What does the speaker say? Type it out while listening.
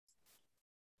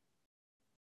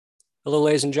Hello,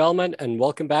 ladies and gentlemen, and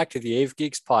welcome back to the AV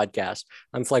Geeks podcast.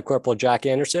 I'm Flight Corporal Jack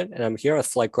Anderson, and I'm here with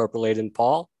Flight Corporal Aidan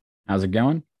Paul, How's it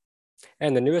going?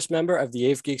 and the newest member of the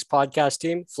AV Geeks podcast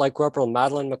team, Flight Corporal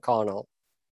Madeline McConnell.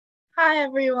 Hi,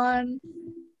 everyone.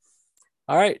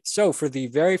 All right, so for the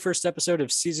very first episode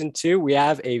of season 2, we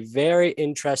have a very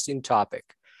interesting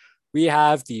topic. We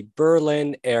have the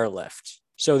Berlin airlift.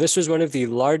 So this was one of the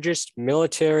largest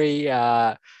military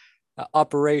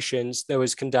operations that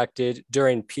was conducted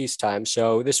during peacetime.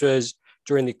 So this was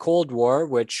during the Cold War,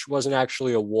 which wasn't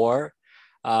actually a war.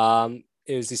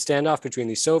 It was the standoff between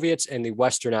the Soviets and the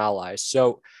Western Allies.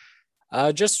 So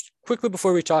just quickly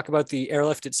before we talk about the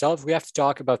airlift itself, we have to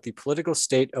talk about the political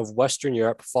state of Western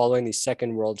Europe following the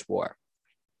Second World War.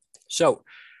 So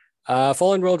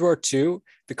following World War II,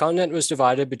 the continent was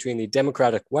divided between the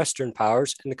democratic Western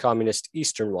powers and the communist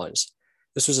Eastern ones.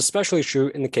 This was especially true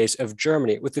in the case of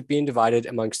Germany, with it being divided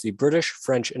amongst the British,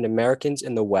 French, and Americans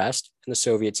in the West and the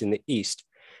Soviets in the East.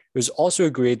 It was also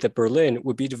agreed that Berlin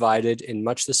would be divided in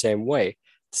much the same way,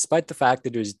 despite the fact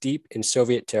that it was deep in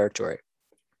Soviet territory.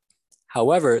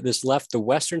 However, this left the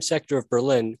western sector of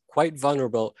Berlin quite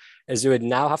vulnerable, as it would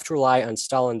now have to rely on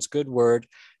Stalin's good word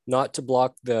not to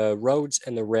block the roads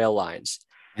and the rail lines.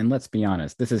 And let's be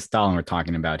honest, this is Stalin we're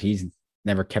talking about. He's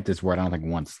never kept his word, I don't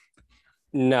think once.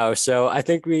 No, so I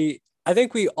think we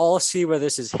all see where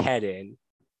this is heading.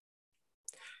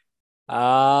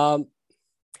 Um,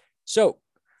 so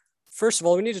first of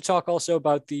all, we need to talk also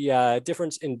about the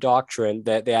difference in doctrine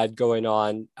that they had going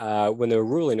on when they were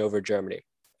ruling over Germany.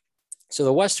 So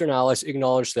the Western Allies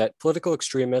acknowledged that political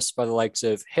extremists by the likes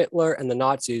of Hitler and the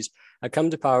Nazis had come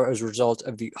to power as a result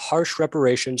of the harsh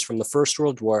reparations from the First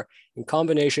World War in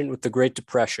combination with the Great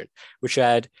Depression, which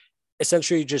had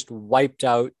essentially just wiped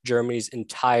out Germany's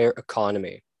entire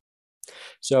economy.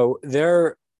 So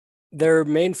their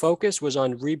main focus was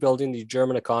on rebuilding the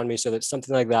German economy so that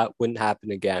something like that wouldn't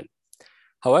happen again.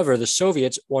 However, the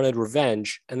Soviets wanted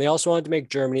revenge, and they also wanted to make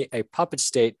Germany a puppet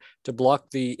state to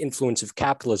block the influence of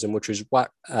capitalism, which was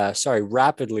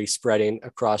rapidly spreading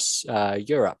across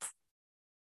Europe.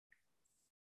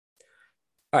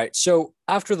 All right, so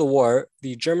after the war,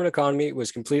 the German economy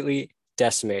was completely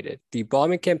decimated. The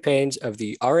bombing campaigns of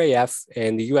the RAF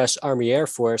and the US Army Air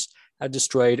Force had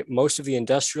destroyed most of the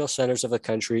industrial centers of the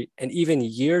country, and even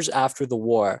years after the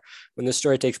war, when this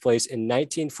story takes place in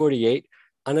 1948,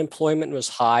 unemployment was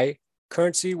high,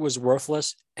 currency was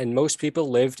worthless, and most people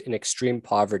lived in extreme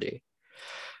poverty.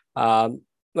 I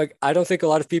don't think a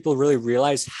lot of people really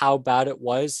realize how bad it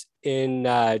was in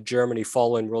Germany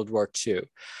following World War II.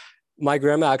 My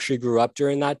grandma actually grew up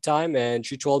during that time, and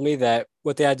she told me that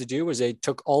what they had to do was they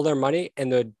took all their money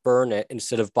and they'd burn it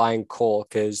instead of buying coal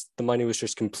because the money was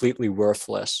just completely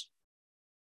worthless.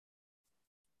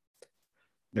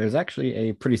 There's actually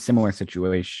a pretty similar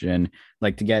situation,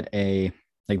 to get a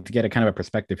kind of a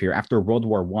perspective here. After World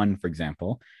War One, for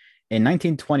example, in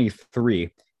 1923,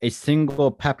 a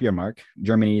single Papiermark,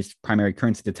 Germany's primary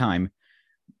currency at the time,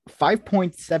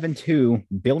 5.72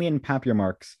 billion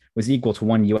Papiermarks was equal to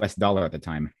 $1 at the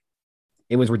time.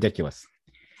 It was ridiculous.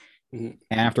 Mhm.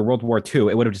 And after World War II,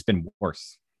 it would have just been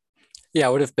worse. Yeah,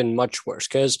 it would have been much worse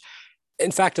because,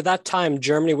 in fact, at that time,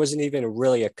 Germany wasn't even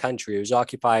really a country. It was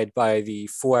occupied by the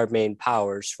four main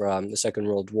powers from the Second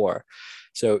World War.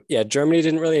 So, yeah, Germany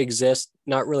didn't really exist,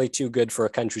 not really too good for a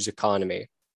country's economy.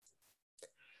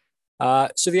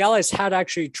 So the Allies had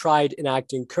actually tried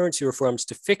enacting currency reforms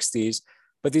to fix these,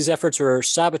 but these efforts were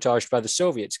sabotaged by the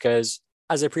Soviets because,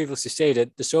 as I previously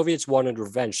stated, the Soviets wanted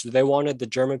revenge. So they wanted the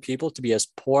German people to be as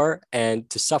poor and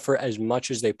to suffer as much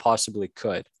as they possibly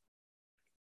could.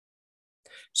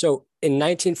 So in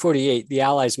 1948, the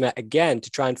Allies met again to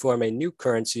try and form a new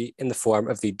currency in the form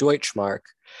of the Deutschmark.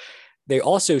 They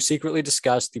also secretly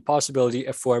discussed the possibility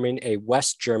of forming a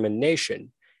West German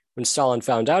nation. When Stalin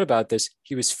found out about this,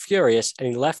 he was furious and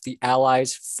he left the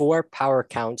Allies' four-power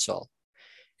council.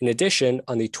 In addition,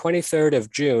 on the 23rd of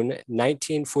June,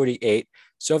 1948,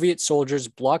 Soviet soldiers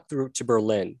blocked the route to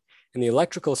Berlin, and the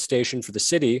electrical station for the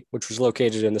city, which was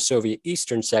located in the Soviet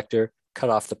eastern sector,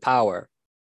 cut off the power.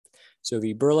 So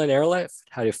the Berlin airlift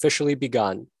had officially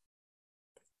begun.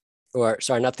 Or,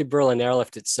 sorry, not the Berlin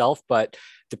airlift itself, but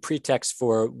the pretext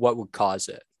for what would cause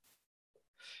it.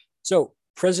 So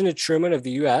President Truman of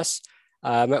the US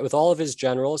met with all of his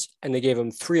generals, and they gave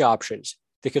him three options.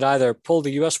 They could either pull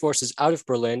the US forces out of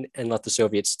Berlin and let the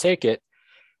Soviets take it,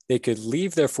 they could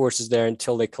leave their forces there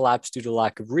until they collapsed due to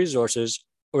lack of resources,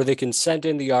 or they can send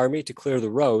in the army to clear the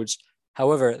roads.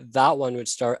 However, that one would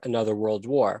start another world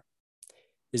war.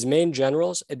 His main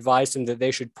generals advised him that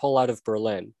they should pull out of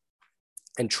Berlin.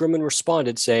 And Truman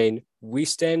responded saying, "We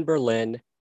stay in Berlin,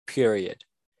 period."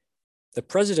 The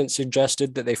president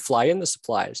suggested that they fly in the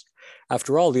supplies.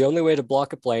 After all, the only way to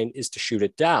block a plane is to shoot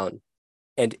it down.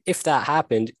 And if that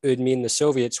happened, it would mean the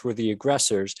Soviets were the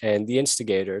aggressors and the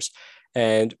instigators,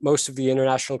 and most of the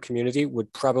international community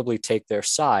would probably take their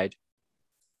side.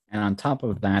 And on top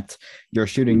of that, you're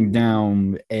shooting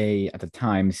down at the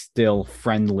time, still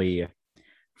friendly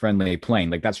plane.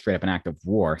 Like that's straight up an act of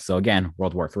war. So again,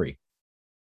 World War III.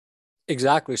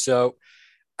 Exactly. So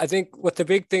I think what the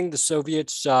big thing the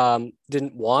Soviets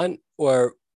didn't want,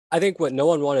 or I think what no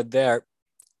one wanted there,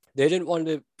 they didn't want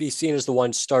to be seen as the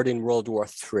ones starting World War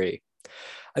III.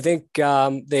 I think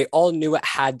they all knew it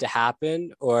had to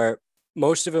happen, or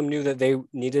most of them knew that they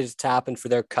needed it to happen for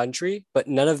their country, but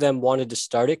none of them wanted to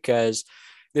start it because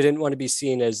they didn't want to be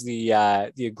seen as the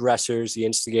aggressors, the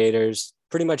instigators,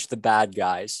 pretty much the bad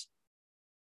guys.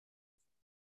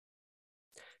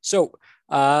 So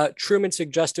Truman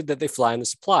suggested that they fly in the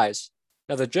supplies.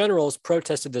 Now, the generals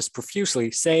protested this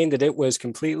profusely, saying that it was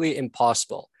completely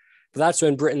impossible. But that's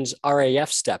when Britain's RAF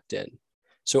stepped in.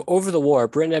 So over the war,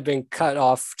 Britain had been cut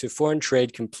off to foreign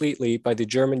trade completely by the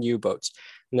German U-boats.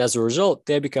 And as a result,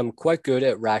 they had become quite good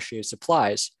at rationing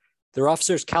supplies. Their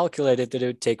officers calculated that it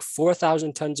would take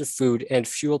 4,000 tons of food and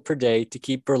fuel per day to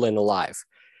keep Berlin alive.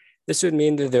 This would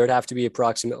mean that there would have to be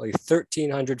approximately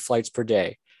 1,300 flights per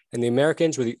day, and the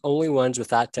Americans were the only ones with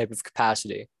that type of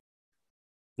capacity.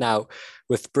 Now,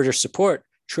 with British support,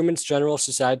 Truman's generals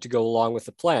decided to go along with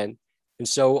the plan. And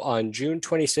so on June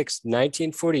 26,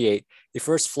 1948, the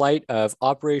first flight of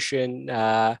Operation,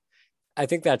 I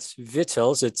think that's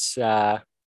Wittels. It's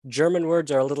German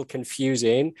words are a little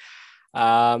confusing,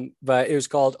 but it was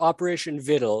called Operation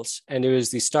Wittels, and it was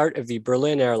the start of the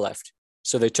Berlin airlift.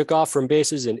 So they took off from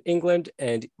bases in England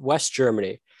and West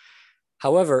Germany.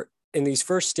 However, in these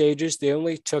first stages, they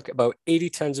only took about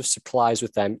 80 tons of supplies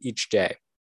with them each day.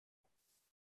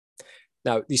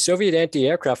 Now, the Soviet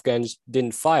anti-aircraft guns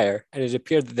didn't fire, and it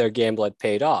appeared that their gamble had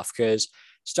paid off because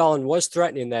Stalin was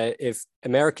threatening that if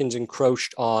Americans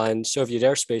encroached on Soviet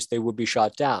airspace, they would be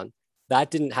shot down.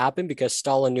 That didn't happen because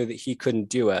Stalin knew that he couldn't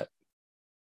do it.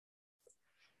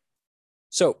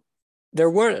 So there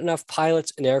weren't enough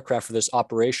pilots and aircraft for this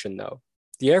operation, though.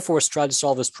 The Air Force tried to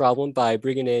solve this problem by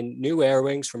bringing in new air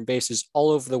wings from bases all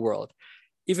over the world,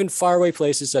 even faraway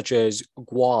places such as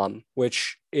Guam,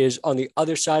 which is on the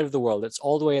other side of the world. It's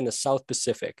all the way in the South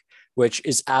Pacific, which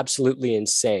is absolutely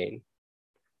insane.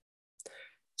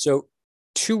 So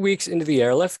 2 weeks into the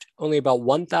airlift, only about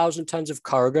 1,000 tons of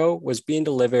cargo was being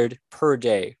delivered per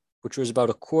day, which was about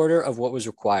a quarter of what was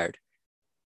required.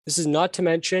 This is not to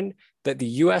mention that the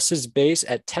US's base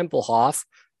at Tempelhof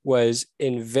was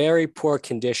in very poor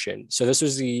condition. So this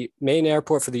was the main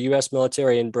airport for the US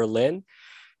military in Berlin.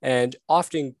 And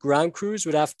often ground crews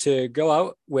would have to go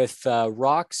out with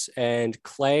rocks and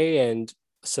clay and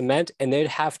cement, and they'd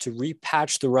have to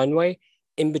repatch the runway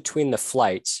in between the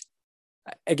flights.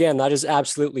 Again, that is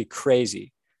absolutely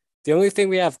crazy. The only thing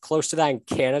we have close to that in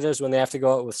Canada is when they have to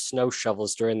go out with snow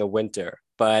shovels during the winter.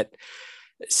 But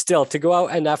still, to go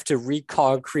out and have to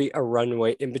reconcrete a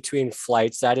runway in between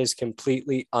flights, that is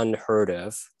completely unheard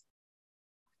of.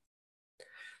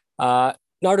 Not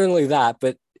only that,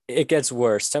 but it gets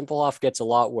worse. Tempelhof gets a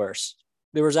lot worse.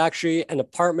 There was actually an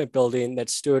apartment building that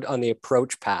stood on the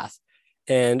approach path,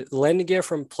 and landing gear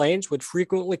from planes would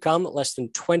frequently come less than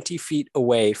 20 feet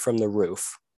away from the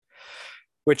roof,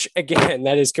 which again,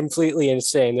 that is completely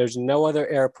insane. There's no other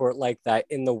airport like that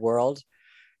in the world.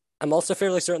 I'm also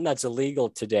fairly certain that's illegal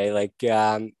today. Like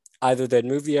either they'd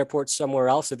move the airport somewhere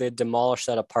else or they'd demolish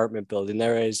that apartment building.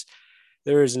 There is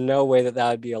no way that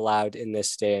would be allowed in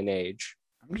this day and age.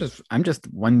 I'm just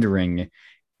wondering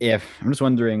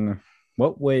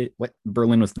what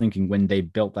Berlin was thinking when they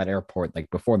built that airport, like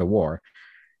before the war,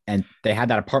 and they had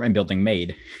that apartment building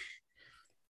made.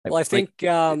 Well, I think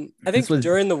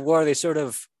during the war they sort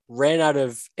of ran out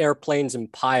of airplanes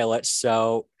and pilots,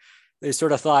 so they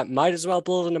sort of thought might as well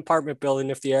build an apartment building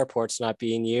if the airport's not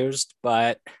being used.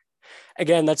 But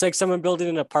again, that's like someone building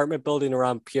an apartment building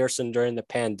around Pearson during the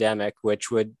pandemic,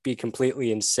 which would be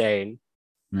completely insane.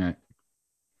 Right.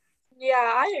 Yeah,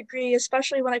 I agree,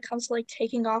 especially when it comes to like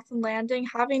taking off and landing.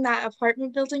 Having that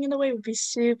apartment building in the way would be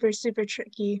super, super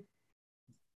tricky.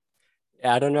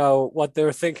 Yeah, I don't know what they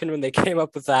were thinking when they came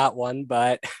up with that one,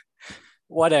 but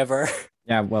whatever.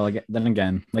 Yeah, well, then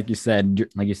again, like you said,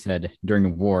 during the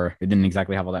war, it didn't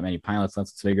exactly have all that many pilots.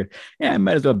 Let's figured, yeah, I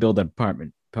might as well build an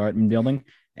apartment building,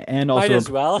 and also might as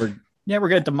well. We're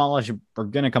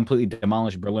gonna completely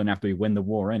demolish Berlin after we win the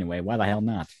war anyway. Why the hell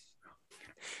not?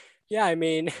 Yeah, I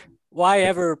mean, why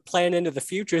ever plan into the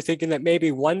future thinking that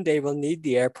maybe one day we'll need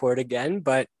the airport again?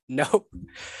 But Nope.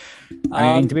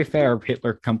 I mean, to be fair,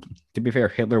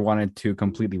 Hitler wanted to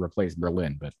completely replace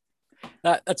Berlin, but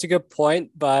That's a good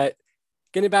point. But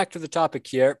getting back to the topic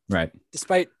here, right.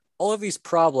 despite all of these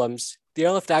problems, the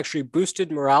airlift actually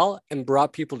boosted morale and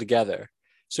brought people together.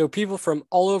 So people from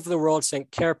all over the world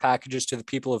sent care packages to the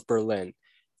people of Berlin.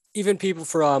 Even people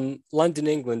from London,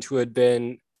 England, who had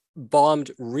been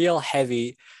bombed real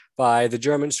heavy by the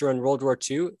Germans during World War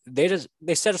II, they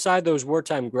set aside those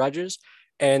wartime grudges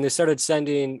and they started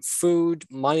sending food,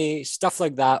 money, stuff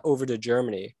like that over to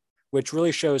Germany, which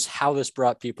really shows how this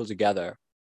brought people together.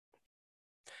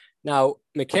 Now,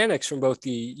 mechanics from both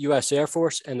the US Air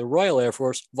Force and the Royal Air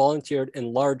Force volunteered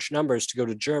in large numbers to go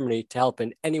to Germany to help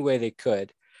in any way they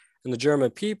could. And the German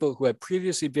people, who had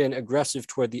previously been aggressive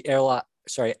toward the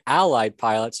Allied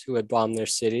pilots who had bombed their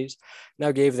cities,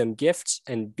 now gave them gifts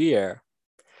and beer.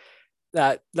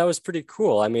 That was pretty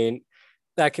cool. I mean,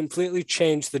 that completely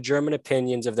changed the German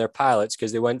opinions of their pilots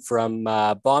because they went from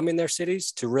bombing their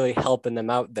cities to really helping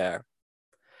them out there.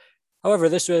 However,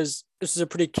 this was a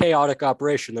pretty chaotic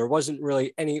operation. There wasn't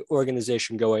really any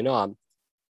organization going on.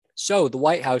 So the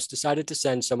White House decided to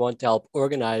send someone to help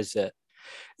organize it.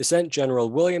 They sent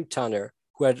General William Tunner,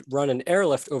 who had run an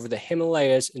airlift over the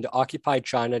Himalayas into occupied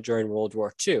China during World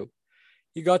War II.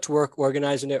 He got to work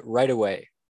organizing it right away.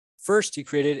 First, he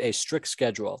created a strict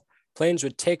schedule. Planes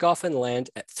would take off and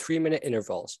land at 3-minute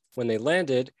intervals. When they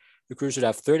landed, the crews would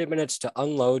have 30 minutes to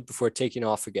unload before taking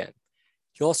off again.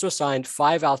 He also assigned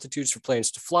 5 altitudes for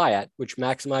planes to fly at, which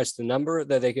maximized the number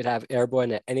that they could have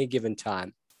airborne at any given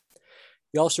time.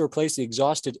 He also replaced the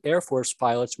exhausted Air Force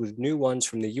pilots with new ones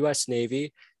from the US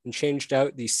Navy and changed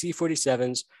out the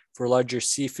C-47s for larger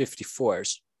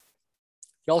C-54s.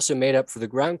 He also made up for the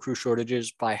ground crew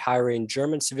shortages by hiring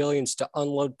German civilians to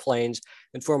unload planes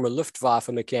and former Luftwaffe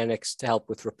mechanics to help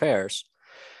with repairs.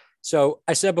 So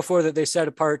I said before that they set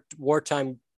apart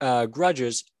wartime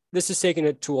grudges. This is taking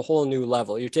it to a whole new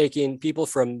level. You're taking people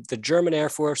from the German Air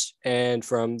Force and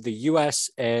from the US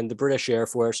and the British Air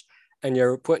Force, and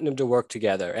you're putting them to work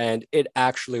together. And it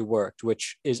actually worked,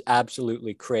 which is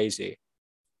absolutely crazy.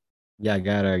 Yeah,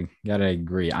 gotta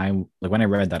agree. When I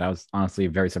read that, I was honestly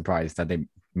very surprised that they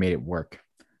made it work.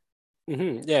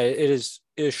 Mm-hmm. Yeah, it is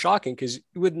shocking because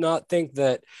you would not think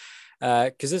that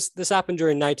because this happened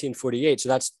during 1948, so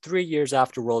that's 3 years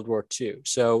after World War II.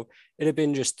 So it had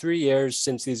been just 3 years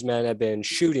since these men had been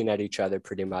shooting at each other,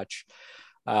 pretty much,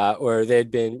 or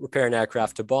they'd been repairing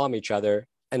aircraft to bomb each other,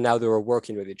 and now they were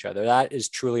working with each other. That is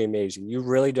truly amazing. You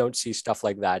really don't see stuff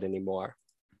like that anymore.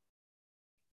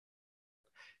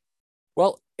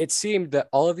 Well, it seemed that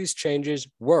all of these changes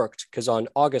worked because on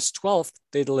August 12th,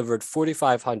 they delivered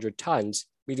 4,500 tons,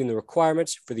 meeting the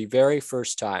requirements for the very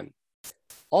first time.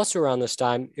 Also around this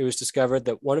time, it was discovered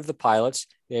that one of the pilots,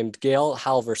 named Gail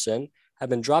Halvorsen, had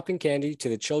been dropping candy to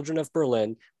the children of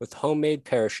Berlin with homemade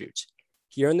parachutes.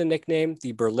 He earned the nickname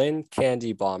the Berlin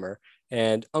Candy Bomber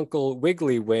and Uncle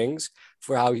Wiggly Wings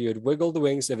for how he would wiggle the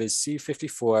wings of his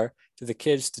C-54 to the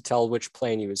kids to tell which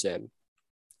plane he was in.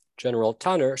 General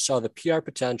Tunner saw the PR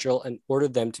potential and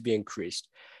ordered them to be increased.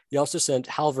 He also sent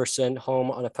Halvorsen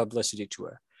home on a publicity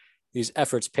tour. These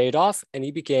efforts paid off, and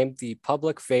he became the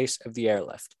public face of the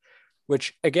airlift,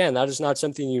 which, again, that is not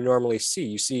something you normally see.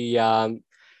 You see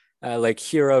like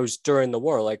heroes during the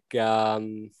war, like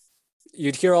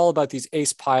you'd hear all about these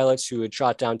ace pilots who had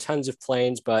shot down tons of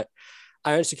planes, but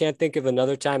I honestly can't think of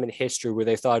another time in history where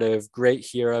they thought of great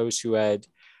heroes who had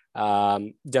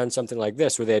done something like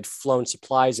this, where they had flown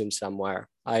supplies in somewhere.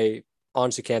 I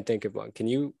honestly can't think of one. Can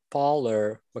you, Paul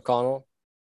or McConnell?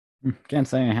 Can't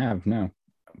say I have, no.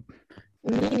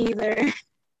 Me neither.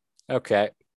 Okay.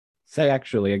 Say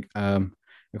actually, the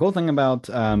cool thing about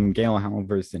Gail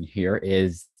Halvorsen here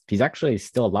is he's actually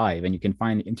still alive, and you can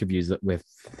find interviews with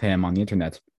him on the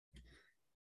internet.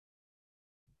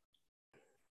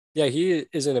 Yeah, he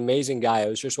is an amazing guy. I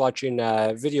was just watching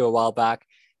a video a while back.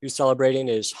 He was celebrating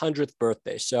his 100th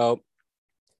birthday. So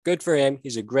good for him.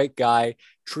 He's a great guy,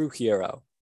 true hero.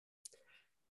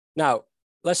 Now,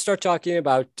 let's start talking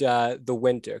about the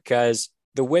winter, because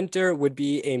the winter would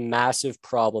be a massive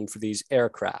problem for these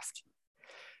aircraft.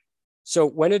 So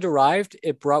when it arrived,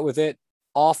 it brought with it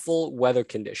awful weather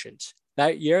conditions.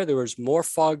 That year, there was more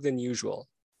fog than usual.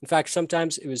 In fact,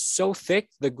 sometimes it was so thick,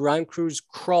 the ground crews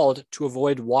crawled to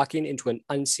avoid walking into an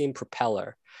unseen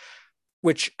propeller,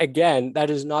 which, again, that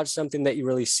is not something that you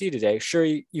really see today. Sure,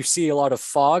 you see a lot of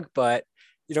fog, but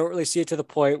you don't really see it to the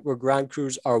point where ground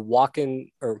crews are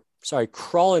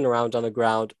crawling around on the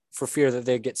ground for fear that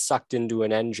they get sucked into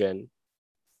an engine.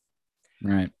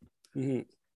 Right. Mm-hmm.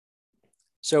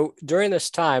 So during this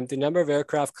time, the number of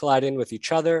aircraft colliding with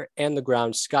each other and the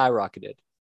ground skyrocketed.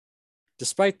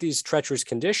 Despite these treacherous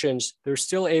conditions, they're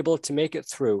still able to make it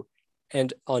through.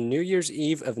 And on New Year's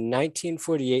Eve of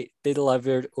 1948, they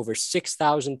delivered over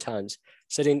 6,000 tons,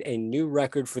 setting a new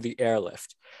record for the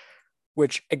airlift.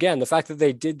 Which, again, the fact that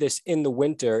they did this in the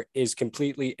winter is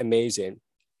completely amazing.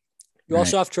 You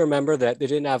also have to remember that they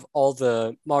didn't have all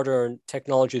the modern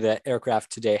technology that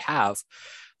aircraft today have.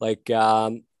 Like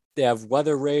they have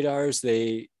weather radars,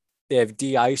 they have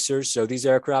de-icers. So these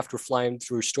aircraft were flying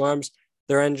through storms.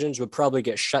 Their engines would probably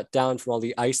get shut down from all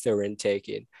the ice they were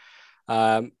intaking.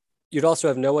 You'd also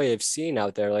have no way of seeing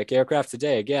out there. Like aircraft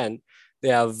today, again, they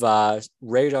have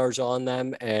radars on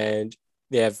them and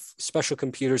they have special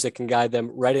computers that can guide them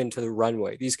right into the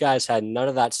runway. These guys had none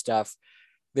of that stuff.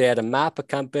 They had a map, a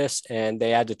compass, and they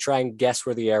had to try and guess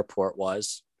where the airport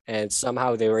was. And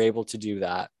somehow they were able to do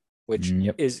that, which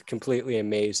is completely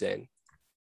amazing.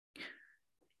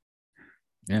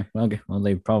 Yeah, well,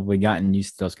 they've probably gotten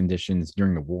used to those conditions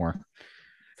during the war.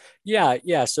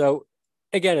 Yeah. So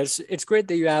again, it's great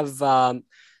that you have.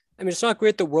 It's not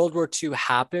great that World War II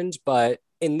happened, but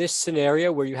in this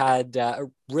scenario where you had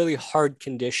really hard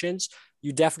conditions,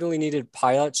 you definitely needed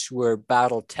pilots who were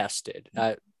battle tested.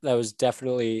 That was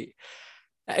definitely,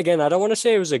 again, I don't want to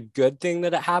say it was a good thing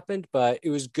that it happened, but it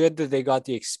was good that they got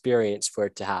the experience for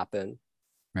it to happen.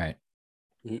 Right.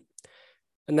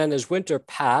 And then as winter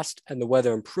passed and the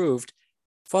weather improved,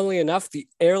 funnily enough, the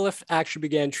airlift actually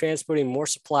began transporting more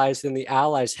supplies than the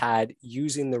Allies had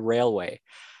using the railway.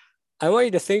 I want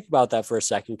you to think about that for a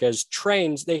second, because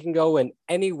trains, they can go in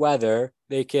any weather.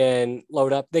 They can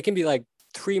load up. They can be like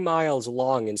 3 miles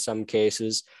long in some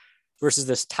cases versus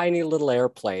this tiny little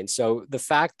airplane. So the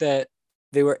fact that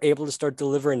they were able to start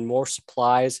delivering more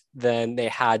supplies than they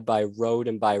had by road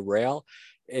and by rail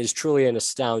is truly an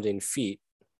astounding feat.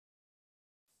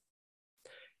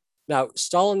 Now,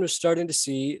 Stalin was starting to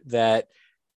see that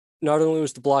not only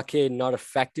was the blockade not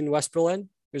affecting West Berlin,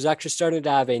 it was actually starting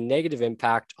to have a negative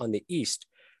impact on the East,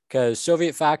 because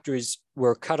Soviet factories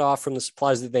were cut off from the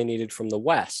supplies that they needed from the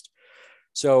West.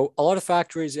 So a lot of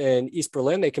factories in East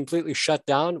Berlin, they completely shut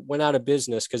down, went out of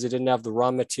business because they didn't have the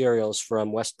raw materials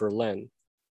from West Berlin.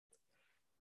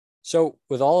 So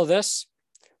with all of this,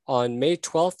 on May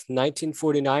 12th,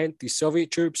 1949, the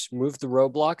Soviet troops moved the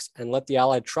roadblocks and let the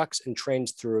Allied trucks and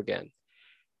trains through again.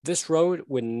 This road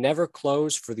would never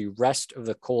close for the rest of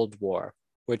the Cold War,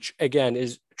 which again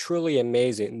is truly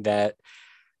amazing that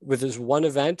with this one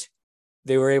event,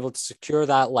 they were able to secure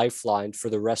that lifeline for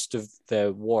the rest of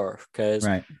the war, because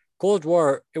Cold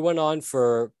War, it went on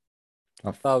for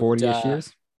about 40-ish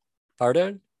years.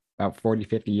 Pardon? About 40,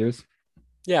 50 years.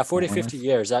 Yeah, 40, 50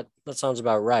 years. That sounds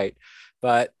about right.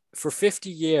 But for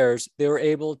 50 years, they were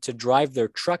able to drive their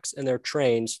trucks and their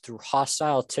trains through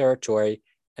hostile territory,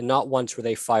 and not once were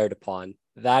they fired upon.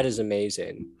 That is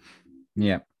amazing.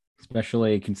 Yeah,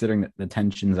 especially considering the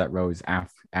tensions that rose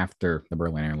after the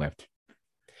Berlin airlift.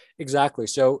 Exactly.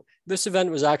 So this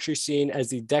event was actually seen as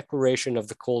the declaration of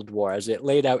the Cold War, as it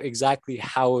laid out exactly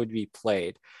how it would be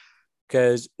played.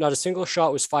 Because not a single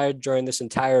shot was fired during this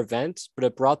entire event, but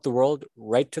it brought the world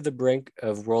right to the brink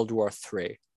of World War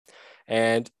III.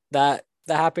 And that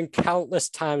happened countless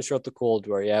times throughout the Cold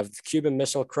War. You have the Cuban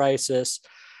Missile Crisis,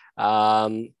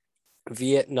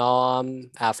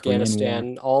 Vietnam,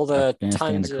 Afghanistan, all the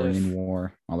tons the Korean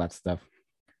War, all that stuff.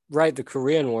 Right, the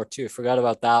Korean War too. Forgot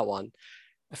about that one.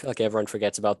 I feel like everyone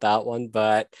forgets about that one,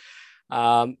 but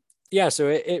so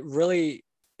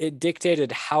it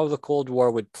dictated how the Cold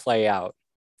War would play out.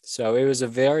 So it was a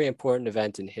very important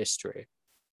event in history.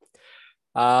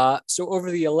 So over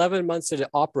the 11 months that it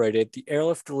operated, the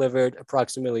airlift delivered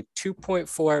approximately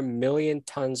 2.4 million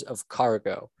tons of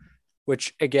cargo,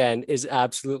 which again is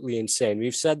absolutely insane.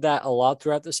 We've said that a lot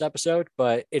throughout this episode,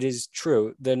 but it is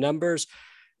true. The number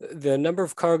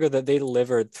of cargo that they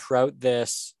delivered throughout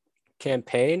this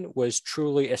campaign was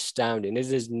truly astounding. It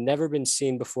has never been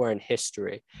seen before in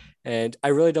history. And I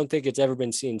really don't think it's ever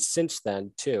been seen since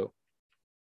then, too.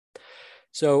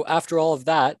 So after all of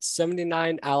that,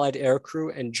 79 Allied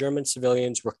aircrew and German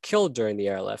civilians were killed during the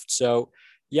airlift. So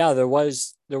yeah, there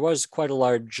was quite a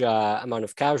large amount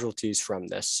of casualties from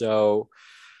this. So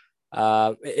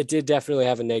it did definitely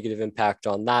have a negative impact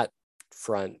on that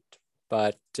front.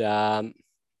 But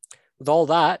with all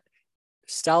that,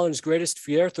 Stalin's greatest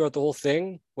fear throughout the whole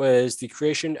thing was the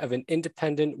creation of an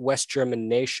independent West German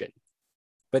nation.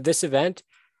 But this event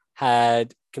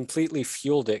had completely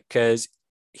fueled it, because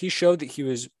he showed that he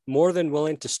was more than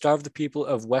willing to starve the people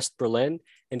of West Berlin,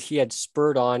 and he had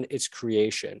spurred on its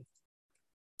creation.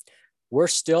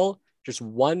 Worse still, just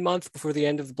 1 month before the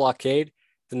end of the blockade,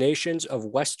 the nations of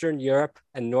Western Europe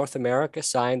and North America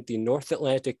signed the North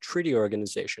Atlantic Treaty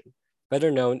Organization, better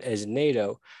known as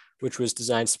NATO, which was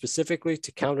designed specifically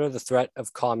to counter the threat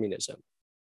of communism.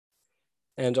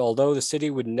 And although the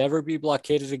city would never be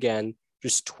blockaded again,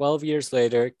 just 12 years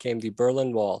later came the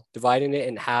Berlin Wall, dividing it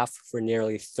in half for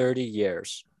nearly 30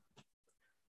 years.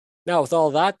 Now, with all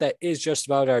that, that is just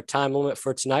about our time limit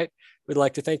for tonight. We'd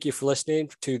like to thank you for listening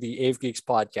to the AV Geeks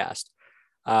podcast.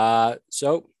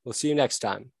 So we'll see you next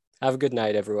time. Have a good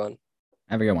night, everyone.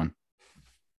 Have a good one.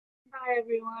 Bye,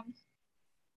 everyone.